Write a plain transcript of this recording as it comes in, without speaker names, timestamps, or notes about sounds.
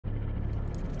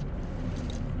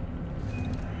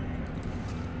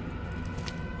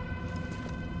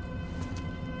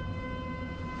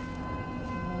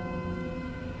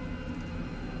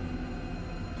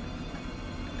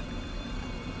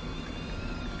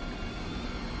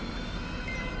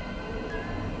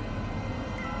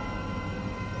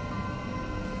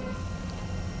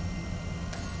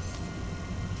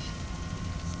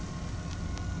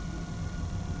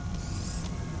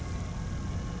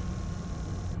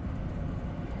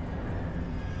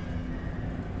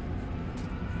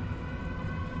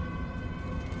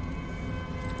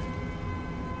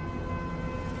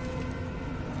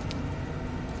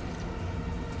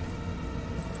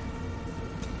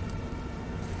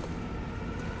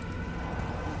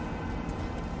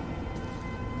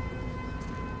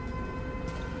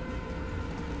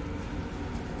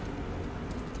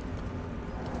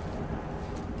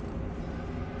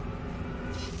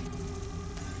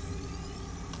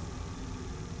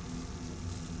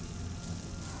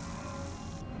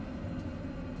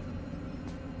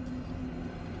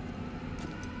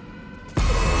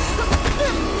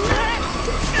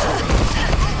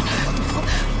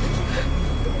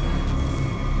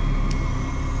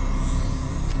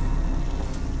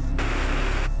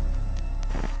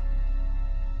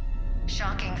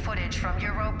footage from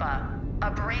Europa.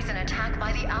 A brazen attack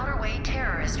by the Outer Way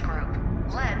terrorist group,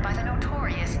 led by the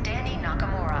notorious Danny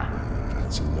Nakamura.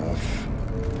 That's enough.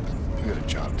 We got a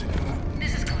job to do.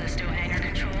 This is Callisto Hangar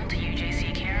Control to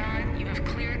UJC Charon. You have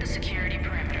cleared the security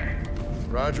perimeter.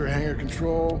 Roger, hangar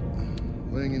control.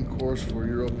 Laying in course for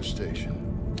Europa Station.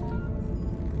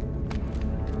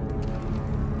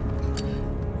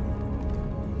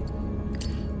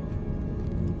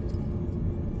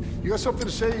 You got something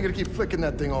to say? You're gonna keep flicking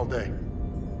that thing all day.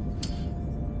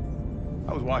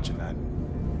 I was watching that.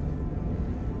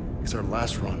 It's our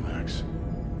last run, Max.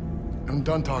 I'm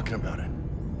done talking about it.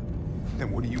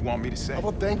 Then what do you want me to say? How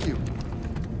about thank you?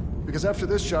 Because after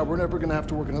this job, we're never gonna have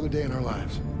to work another day in our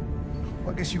lives.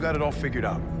 Well, I guess you got it all figured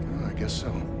out. I guess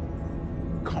so.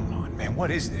 Come on, man,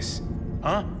 what is this?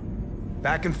 Huh?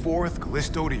 Back and forth,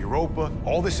 Callisto to Europa,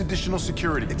 all this additional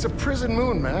security. It's a prison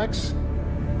moon, Max.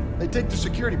 They take their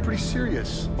security pretty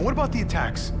serious. And what about the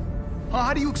attacks? Huh?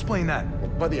 How do you explain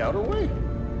that? By the Outer Way.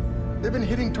 They've been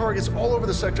hitting targets all over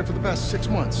the sector for the past 6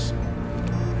 months.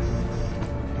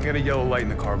 I got a yellow light in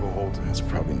the cargo hold. That's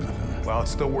probably nothing. Well,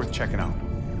 it's still worth checking out.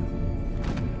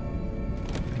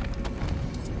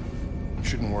 You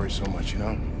shouldn't worry so much, you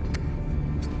know?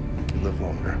 You live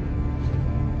longer.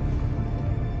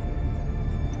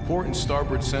 Port and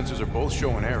starboard sensors are both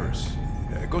showing errors.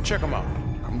 Go check them out.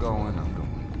 I'm going.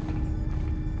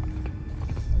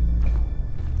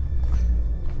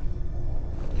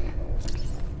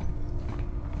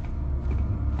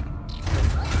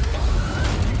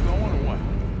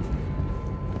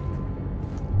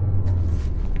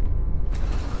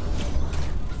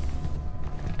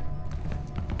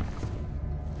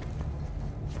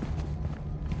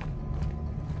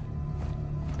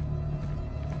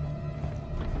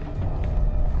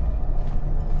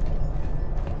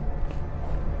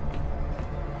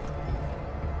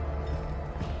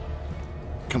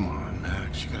 Come on,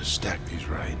 Max. You gotta stack these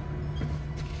right.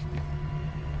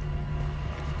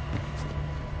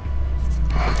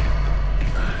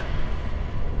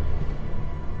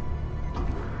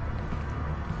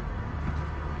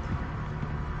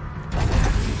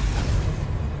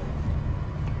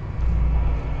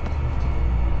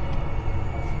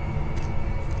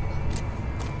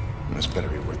 This better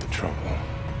be worth the trouble.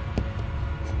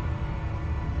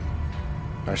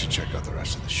 I should check out the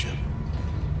rest of the ship.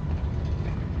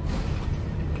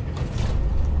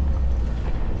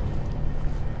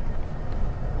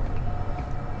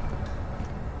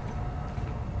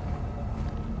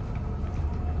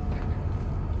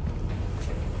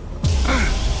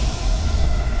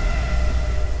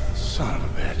 Son of a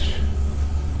bitch.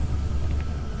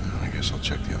 I guess I'll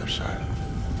check the other side.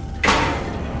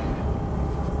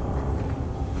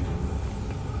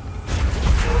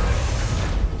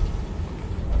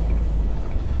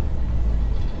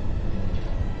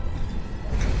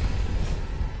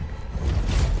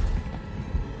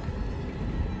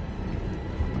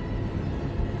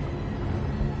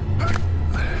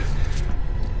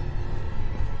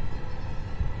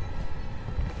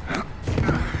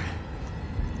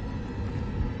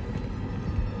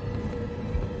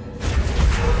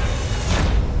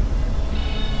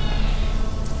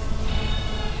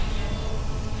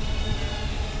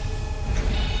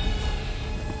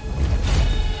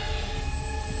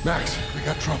 Max, we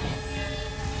got trouble.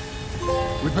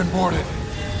 We've been boarded.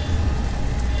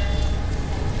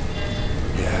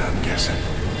 Yeah, I'm guessing.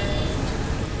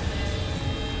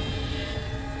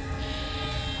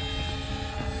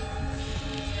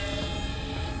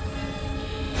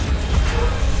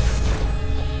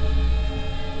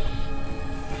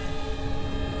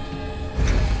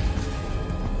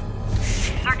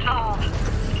 Search the hold.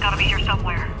 It's gotta be here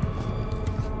somewhere.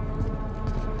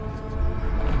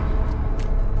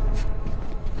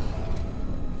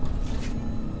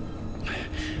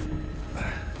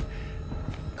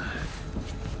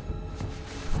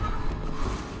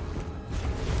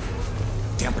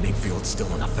 Dampening field's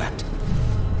still in effect.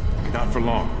 Not for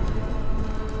long.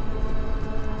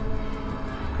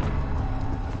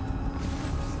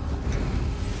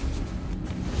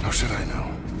 How should I know?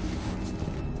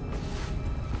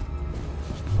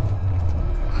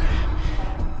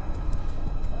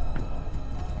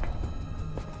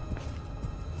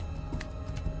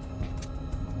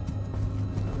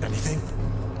 Anything?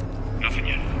 Nothing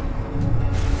yet.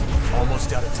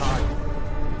 Almost out of time.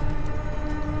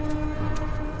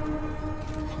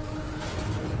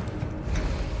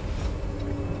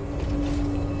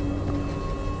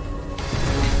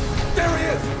 There he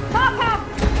is! Stop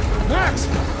him! Max!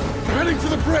 They're heading for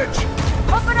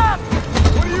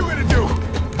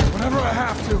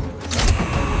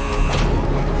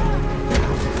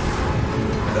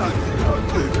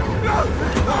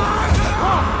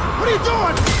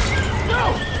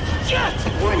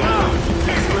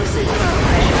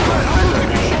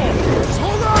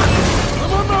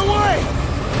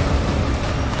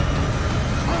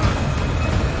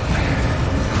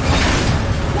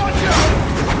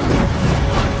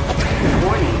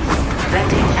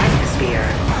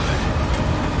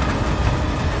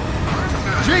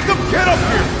Jacob, get up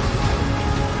here!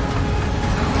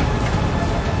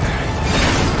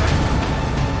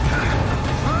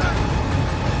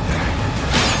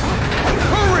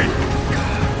 Hurry!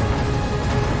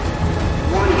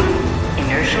 Warning.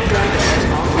 Inertial drivers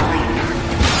online.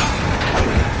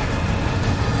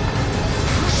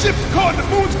 Ship's caught in the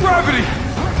moon's gravity!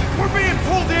 We're being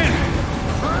pulled in!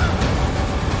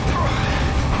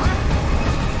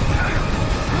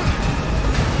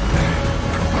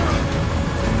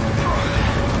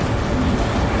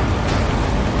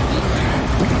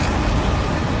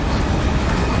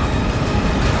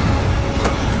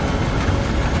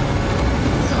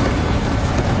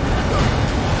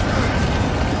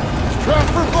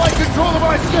 Transfer flight control to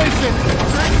my station!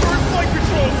 Transfer flight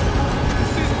control!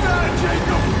 This is bad,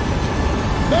 Jacob!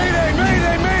 Mayday,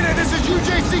 mayday, mayday! This is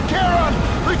UJC Charon!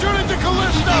 Returning to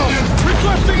Callisto!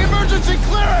 Requesting emergency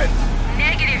clearance!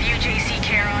 Negative, UJC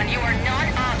Charon. You are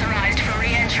not authorized for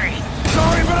re-entry.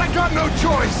 Sorry, but I got no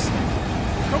choice!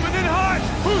 Coming in hot!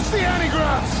 Who's the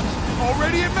anti-graphs?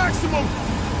 Already at maximum!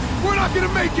 We're not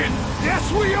gonna make it! Yes,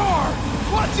 we are!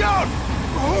 Watch out!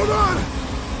 Hold on!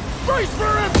 Brace for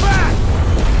impact!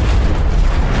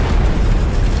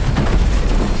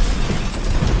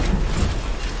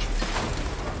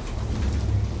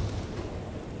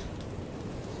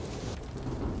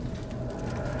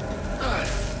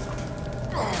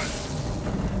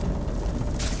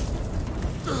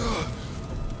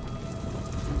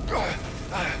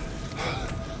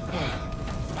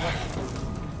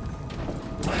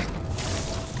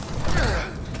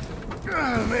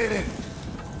 Made it.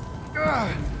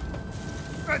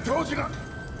 I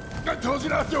told you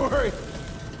not to worry.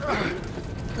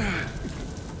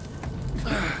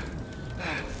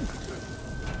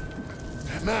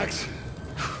 Max.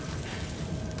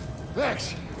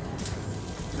 Max.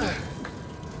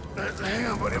 Hang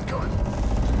on, buddy. I'm coming.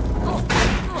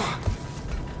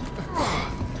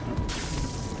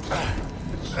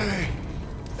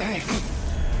 Hey.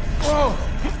 Whoa.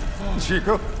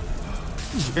 Jacob?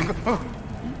 Jacob?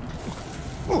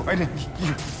 Oh, I didn't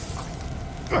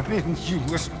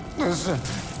listen.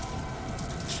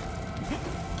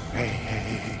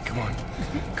 Hey, come on.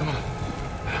 Come on.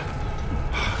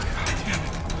 Oh, God damn it.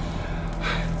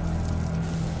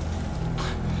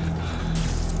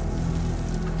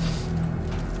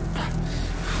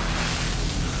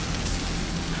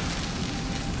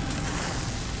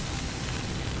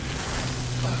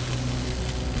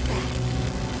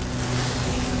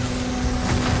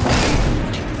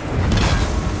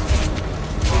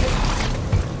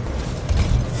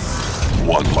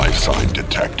 One life sign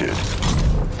detected.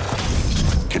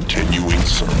 Continuing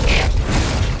search.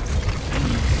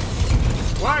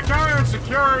 Black Iron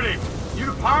Security! You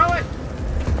the pilot?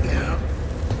 Yeah,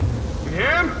 And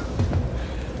him?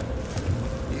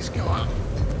 he's gone.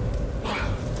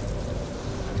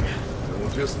 We'll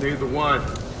just need the one.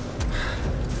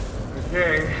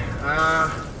 Okay,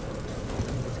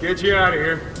 let's get you out of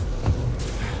here.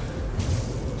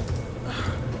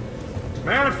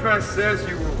 Manifest says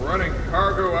you were running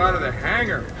cargo out of the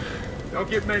hangar. Don't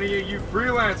get many of you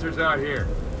freelancers out here.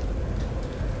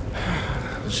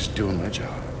 I was just doing my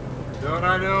job. Don't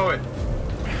I know it?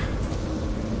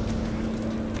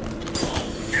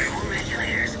 Thermal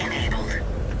regulators enabled.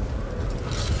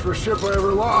 It's the first ship I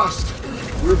ever lost.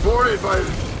 We were boarded by...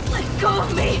 Let go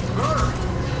of me!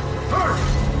 Her!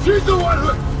 She's the one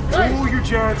who... Hey! Cool your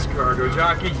jets, cargo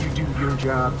jockey. You do your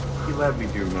job. You let me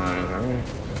do mine, all right?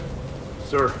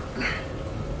 Sir.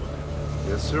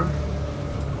 Yes, sir?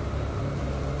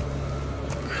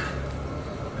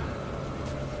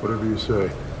 Whatever you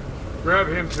say. Grab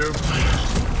him, too.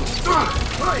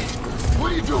 Hey!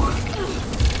 What are you doing?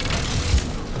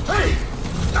 Hey!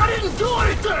 I didn't do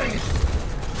anything!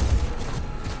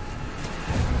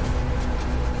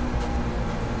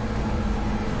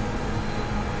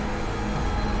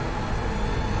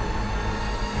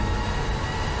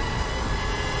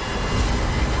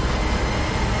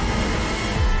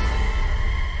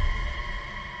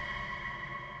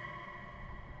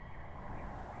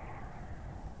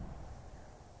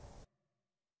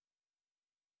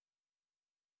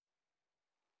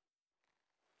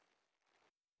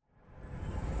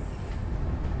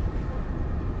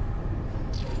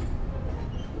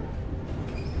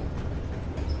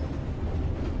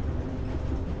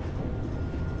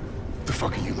 The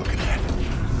fuck are you looking at?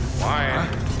 Why?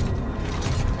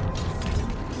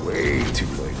 Way too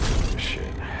late for this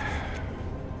shit.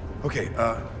 Okay,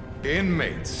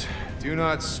 inmates do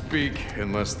not speak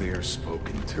unless they are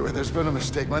spoken to. There's been a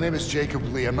mistake. My name is Jacob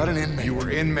Lee. I'm not an inmate. You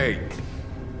were inmate.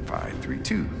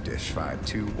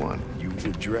 532-521. You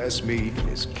address me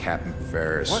as Captain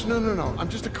Ferris. What? No. I'm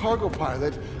just a cargo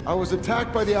pilot. I was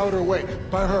attacked by the Outer Way.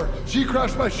 By her. She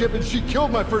crashed my ship and she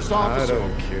killed my first officer. I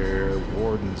don't care.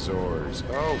 Warden's orders.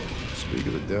 Oh, speak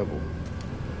of the devil.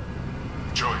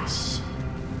 Choice.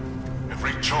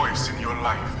 Every choice in your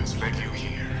life has led you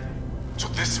here. To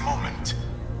this moment.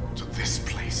 To this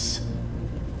place.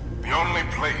 The only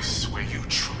place where you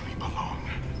truly belong.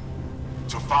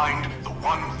 To find the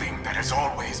one thing that has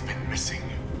always been missing.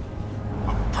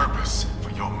 A purpose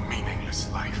for your meaningless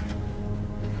life.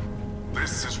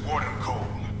 This is Warden Cole,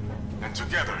 and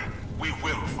together we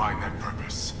will find that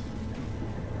purpose.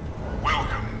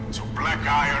 Welcome to Black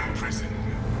Iron Prison.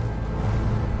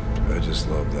 I just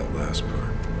love that last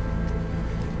part.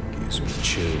 Gives me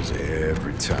chills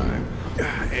every time.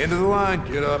 End of the line,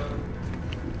 get up.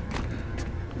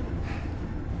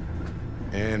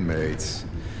 And mates,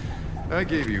 I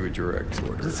gave you a direct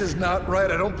order. This is not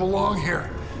right. I don't belong here.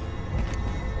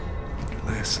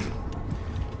 Listen,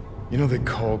 you know they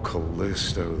call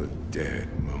Callisto the dead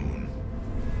moon.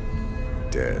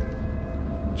 Dead.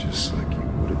 Just like you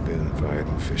would have been if I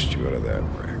hadn't fished you out of that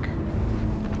wreck.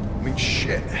 I mean,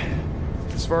 shit.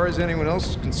 As far as anyone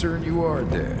else is concerned, you are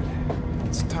dead.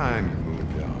 It's time you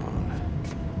moved on.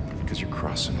 Because you're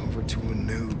crossing over to a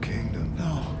new kingdom.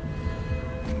 No.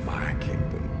 My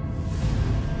kingdom.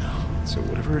 No. So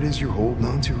whatever it is you're holding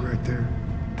on to right there,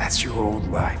 that's your old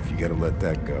life. You gotta let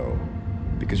that go.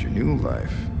 Because your new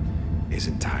life is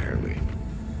entirely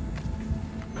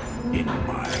in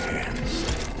my hands.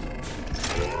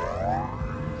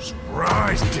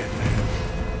 Surprise, dead man.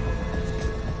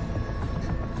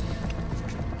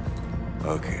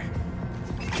 Okay.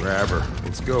 Grab her.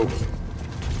 Let's go.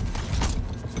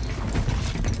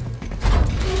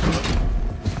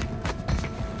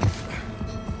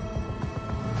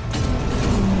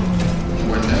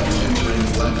 We're now entering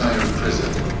Black Iron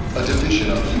Prison, a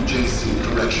division of UJC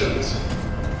Corrections.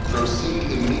 Proceed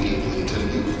immediately to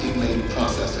new inmate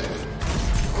processing.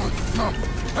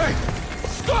 Hey!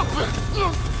 Stop it!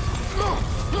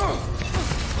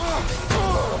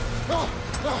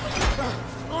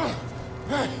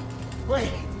 Hey!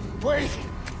 Wait!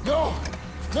 No,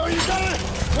 you got it!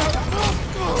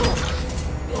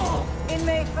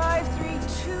 Inmate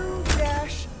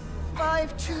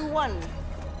 532-521.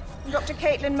 Dr.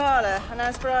 Caitlin Marler, and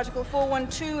as per Article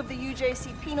 412 of the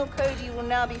UJC Penal Code, you will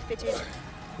now be fitted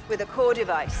with a core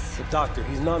device. The doctor,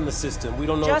 he's not in the system. We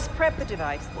don't know... Just prep the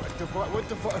device. What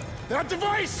device? That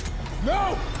device!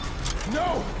 No!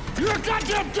 You're a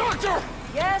goddamn doctor!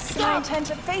 Yes, and I intend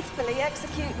to faithfully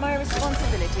execute my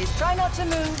responsibilities. Try not to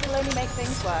move, it'll only make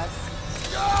things worse.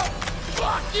 Oh,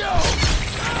 fuck you!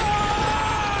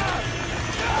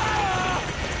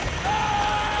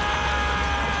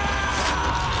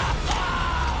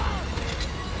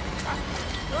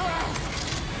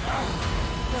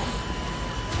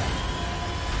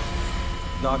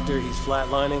 Doctor, he's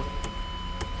flatlining.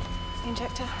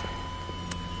 Injector.